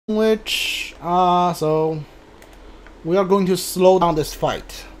which, so we are going to slow down this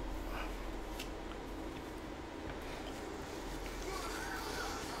fight.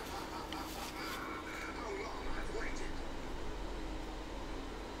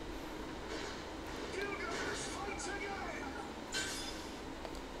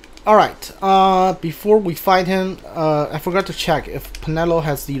 Alright, before we fight him, I forgot to check if Penelo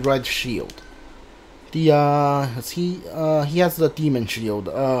has the red shield. He has the demon shield,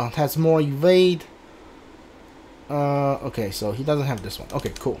 has more evade. Okay, so he doesn't have this one.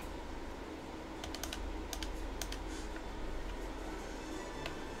 Okay, cool.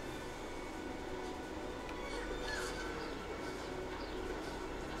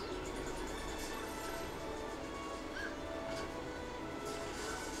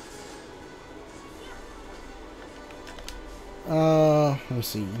 Let me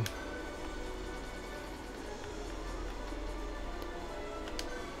see.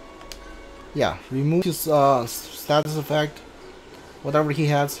 Yeah, remove his status effect, whatever he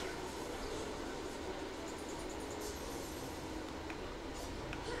has.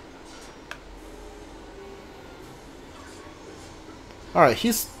 Alright,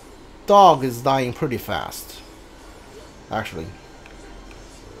 his dog is dying pretty fast, actually.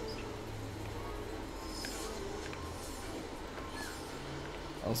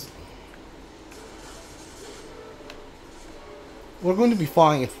 We're going to be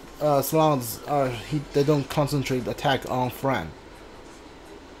fine if, as long as they don't concentrate attack on friend.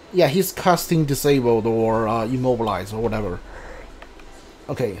 Yeah, he's casting disabled or immobilized or whatever.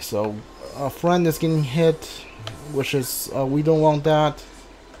 Okay, so friend is getting hit, which is we don't want that.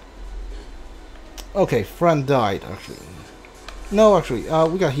 Okay, friend died actually. No, actually,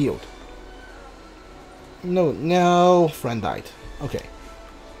 we got healed. No, friend died. Okay,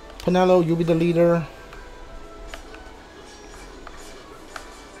 Penelo, you be the leader.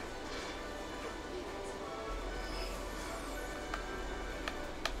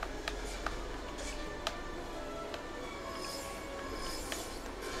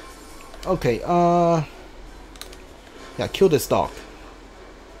 Okay, yeah, kill this dog.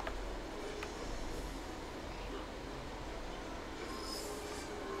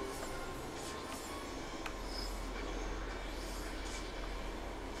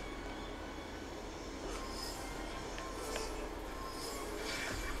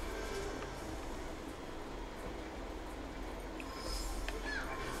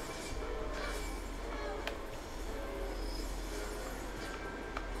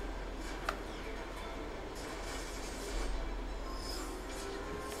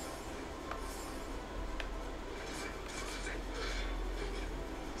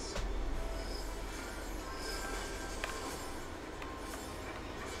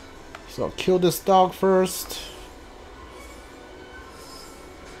 So kill this dog first.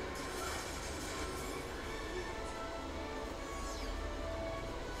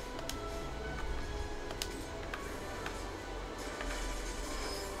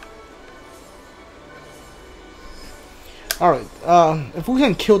 Alright, if we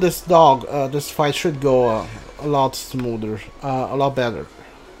can kill this dog, this fight should go a lot smoother, a lot better.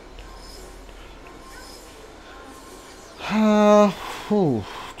 Whew.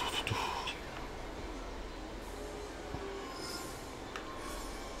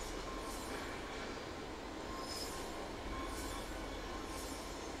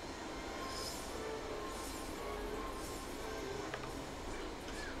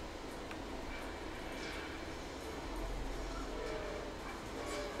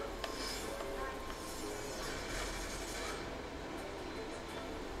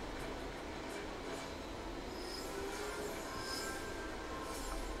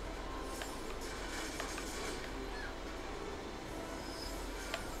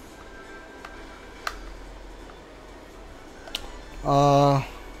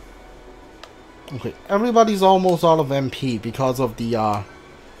 Okay, everybody's almost out of MP because of the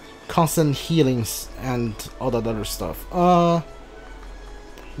constant healings and all that other stuff.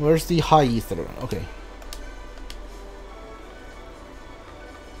 Where's the high ether? Okay.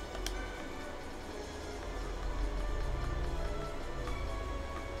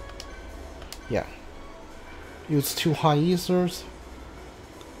 Yeah. Use 2 high ethers.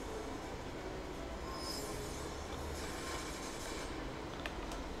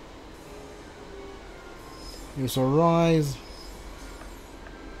 Use a rise.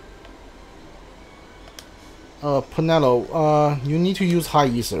 Penelo, you need to use high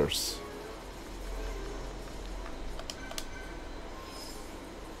ethers.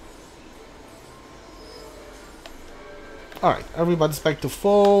 Alright, everybody's back to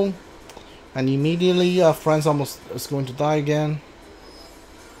full. And immediately, friends almost is going to die again.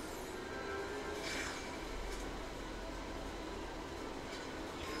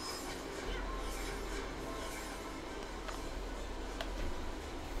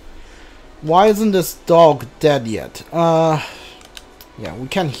 Why isn't this dog dead yet? Yeah, we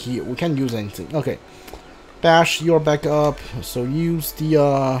can't heal. We can't use anything. Okay. Bash, you're back up. So use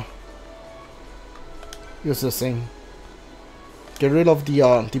the use this thing. Get rid of the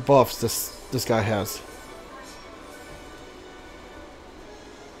debuffs this guy has.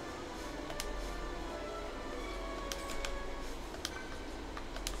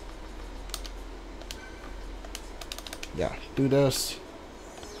 Yeah, do this.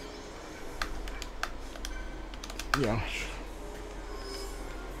 Yeah.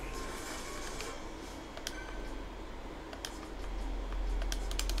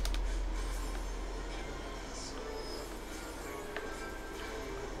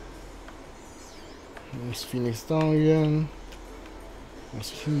 Let's Phoenix down again. Let's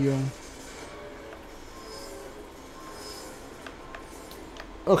heal.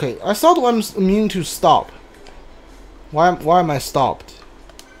 Okay, I thought I'm immune to stop. Why am I stopped?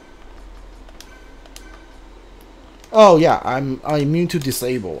 Oh yeah, I'm immune to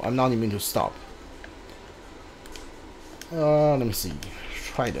disable. I'm not immune to stop. Let me see.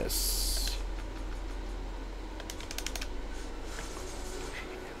 Try this.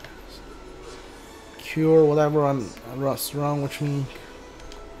 Cure whatever what's wrong with me.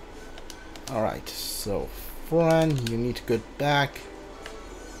 Alright, so friend, you need to get back.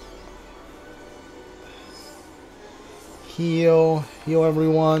 Heal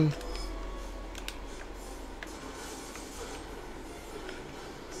everyone.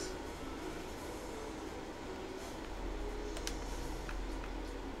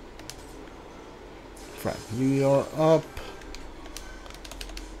 Friend, you are up.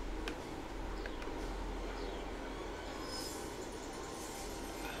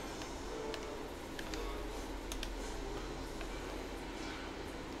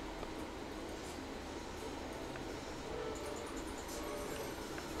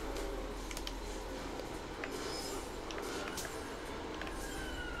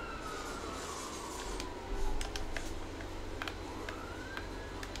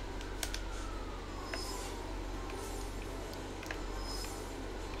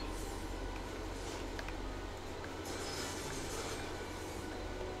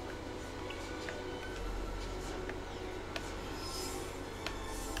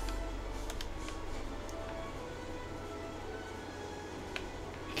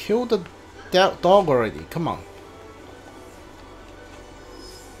 Kill the dog already, come on.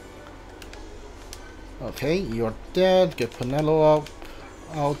 Okay, you're dead. Get Penelope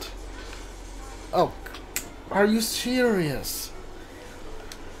out. Oh, are you serious?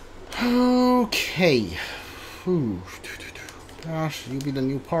 Okay. Gosh, you be the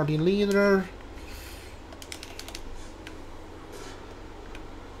new party leader.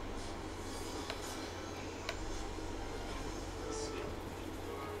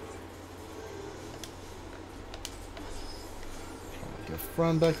 Get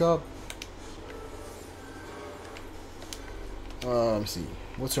friend back up. Let me see.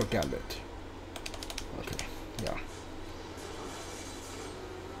 What's your gambit? Okay, yeah.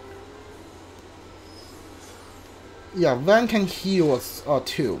 Yeah, Van can heal us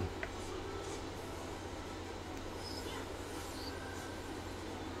too.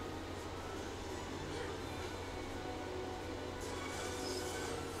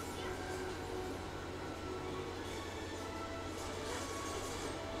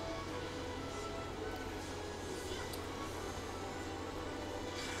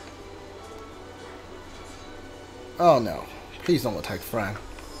 Oh no, please don't attack Fran.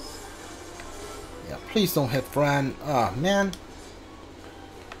 Yeah, please don't hit Fran. Ah, man.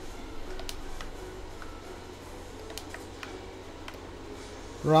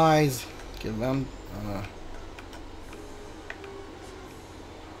 Rise. Give them.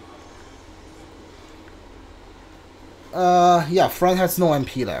 Yeah, Fran has no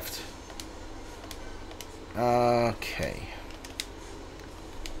MP left. Okay.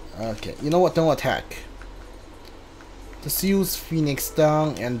 Okay, you know what? Don't attack. Just use Phoenix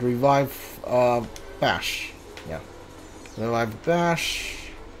down and revive Bash. Yeah. Revive Bash.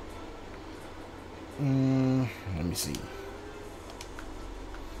 Let me see.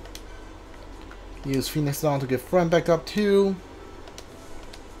 Use Phoenix down to get friend back up too.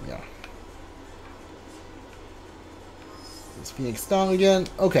 Yeah. Use Phoenix down again.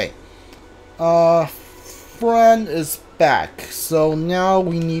 Okay. Friend is back. So now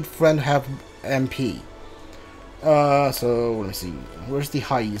we need friend to have MP. So let me see. Where's the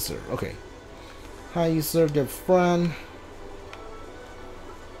high user? Okay. High user, get friend.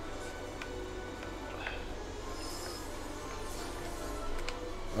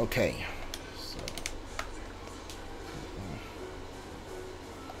 Okay. So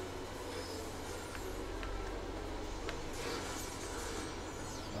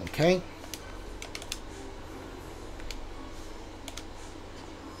Okay.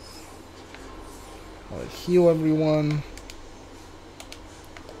 Alright, heal everyone.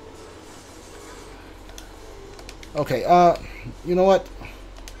 Okay, you know what?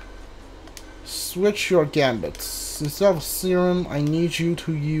 Switch your gambits. Instead of serum, I need you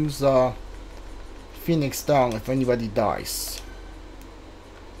to use Phoenix Down if anybody dies.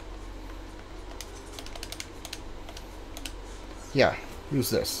 Yeah, use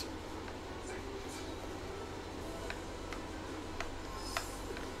this.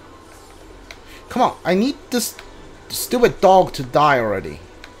 Come on, I need this stupid dog to die already.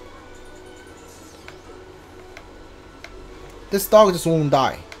 This dog just won't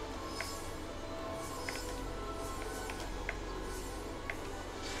die.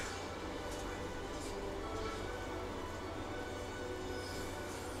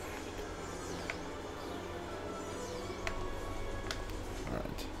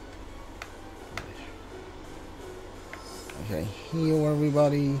 Alright. Okay, heal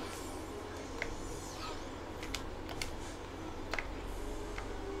everybody.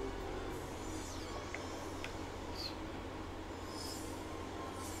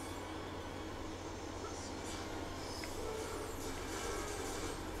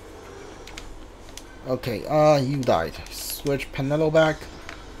 Okay, you died. Switch Penelo back.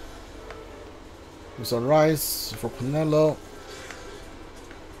 Use a rise for Penelo.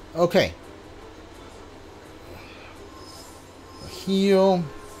 Okay. Heal.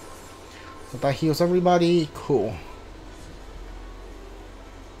 So that heals everybody. Cool.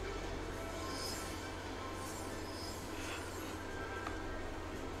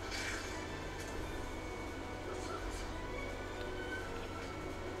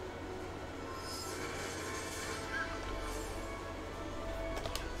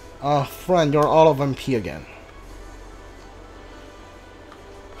 Friend, you're all of MP again.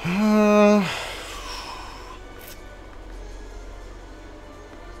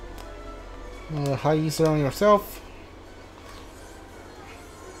 High Ether on yourself.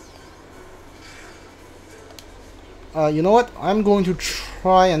 You know what? I'm going to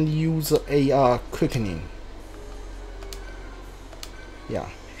try and use a quickening. Yeah.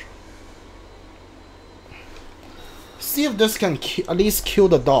 See if this can at least kill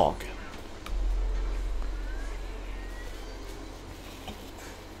the dog.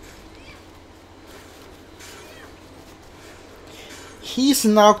 He's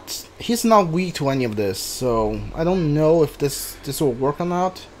not weak to any of this, so I don't know if this will work or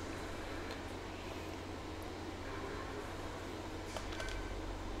not.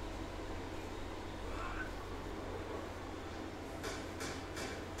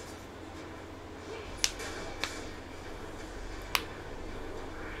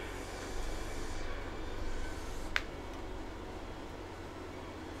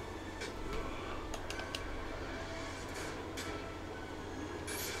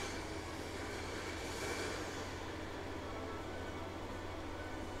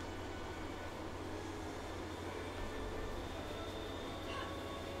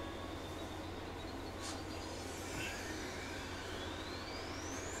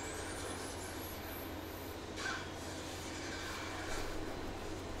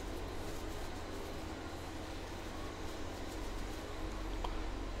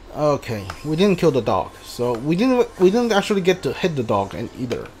 Okay, we didn't kill the dog, so we didn't actually get to hit the dog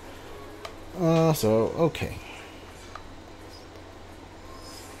either. So okay.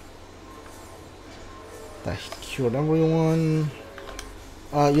 That killed everyone.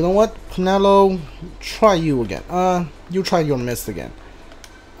 You know what, Penelo, try you again. You try your mist again.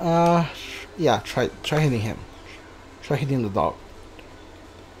 Yeah, try hitting him. Try hitting the dog.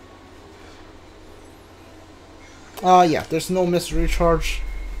 Yeah, there's no mist recharge.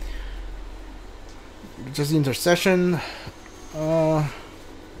 Just intercession.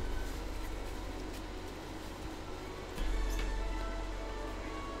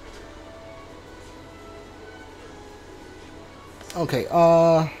 Okay,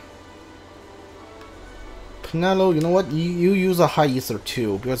 Penelo, you know what? You use a high ether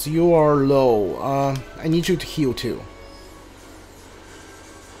too, because you are low. I need you to heal too.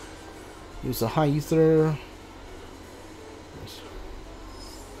 Use a high ether.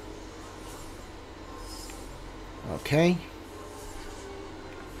 Okay.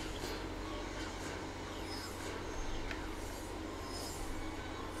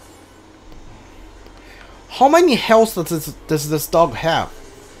 How many health does this dog have?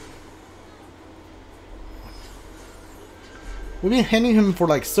 We've been hitting him for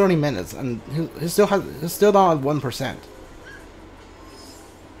like 30 minutes, and he's still down at 1%.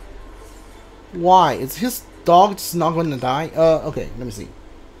 Why? Is his dog just not going to die? Okay, let me see.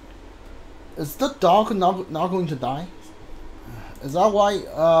 Is the dog not going to die? Is that why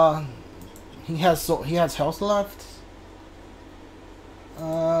he has health left?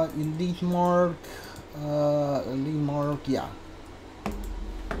 Elite mark, yeah.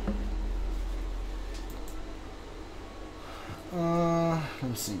 Let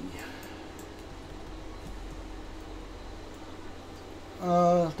me see.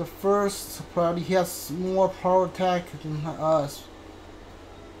 The first priority, he has more power attack than us.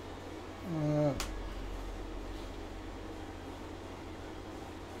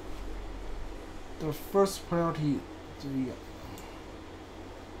 The first priority,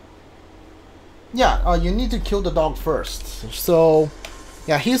 yeah, you need to kill the dog first. So,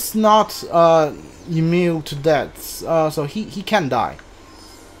 yeah, he's not immune to death, so he can die.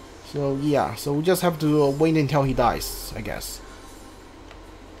 So yeah, so we just have to wait until he dies, I guess.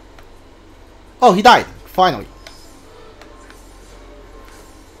 Oh, he died finally.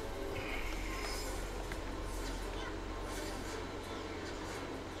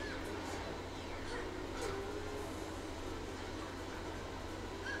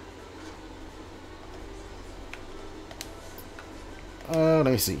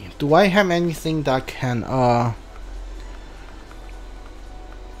 Let me see. Do I have anything that can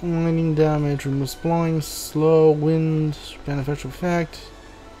lightning damage, removes blind, slow, wind, beneficial effect.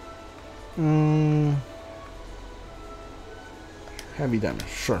 Heavy damage.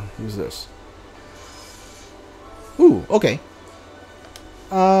 Sure, use this. Ooh, okay.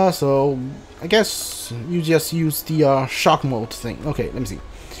 So I guess you just use the shock mode thing. Okay, let me see.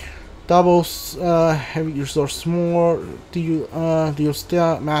 Doubles heavy resource more. Do you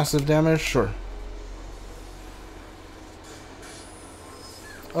still massive damage? Sure.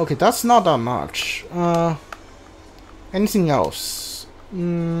 Okay, that's not that much. Anything else?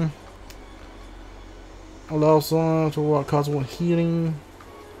 Allows to work cause one healing.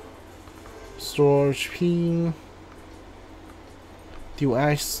 Store HP. Do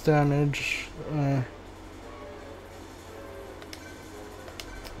ice damage.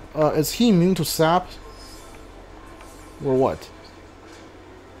 Is he immune to sap? Or what?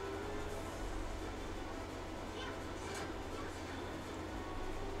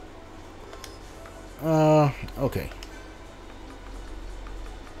 Okay.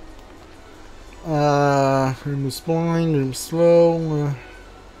 Remove spine, remove slow.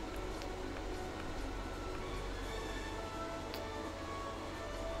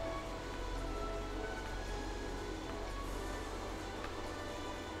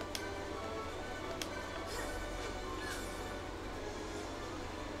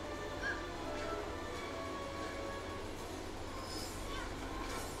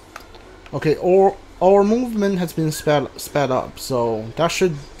 Okay, our movement has been sped up, so that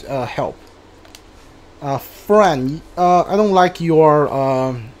should help. Friend, I don't like your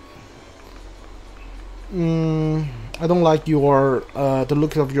I don't like your the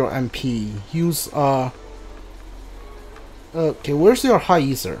look of your MP. Use okay, where's your high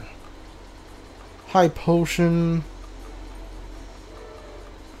ether? High potion,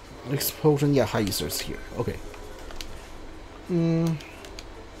 explosion. Yeah, high ether is here. Okay.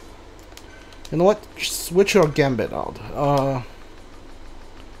 You know what? Switch your gambit out.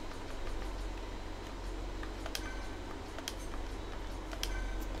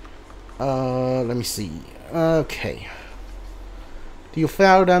 Let me see. Okay. Do you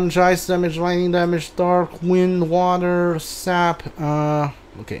fire damage, ice damage, lightning damage, dark, wind, water, sap?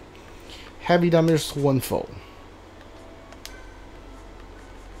 Okay. Heavy damage, one foe.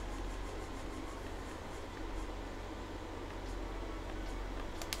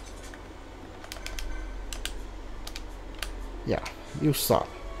 Yeah, you suck.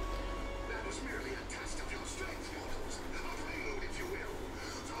 That was merely a test of your strength, mortals. A prelude, if you will.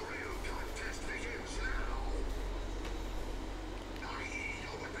 The real contest begins now.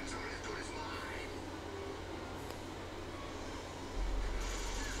 Your weapons are as good as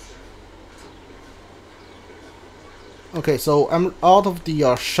mine. Okay, so I'm out of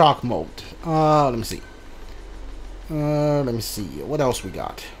the shock mode. Let me see. Let me see. What else we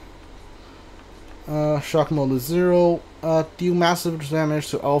got? Shock mode is 0. Deal massive damage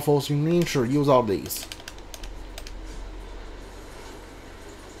to all foes you mean. Sure, use all these.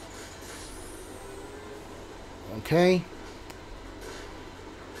 Okay.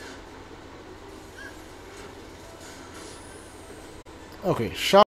 Okay, shock.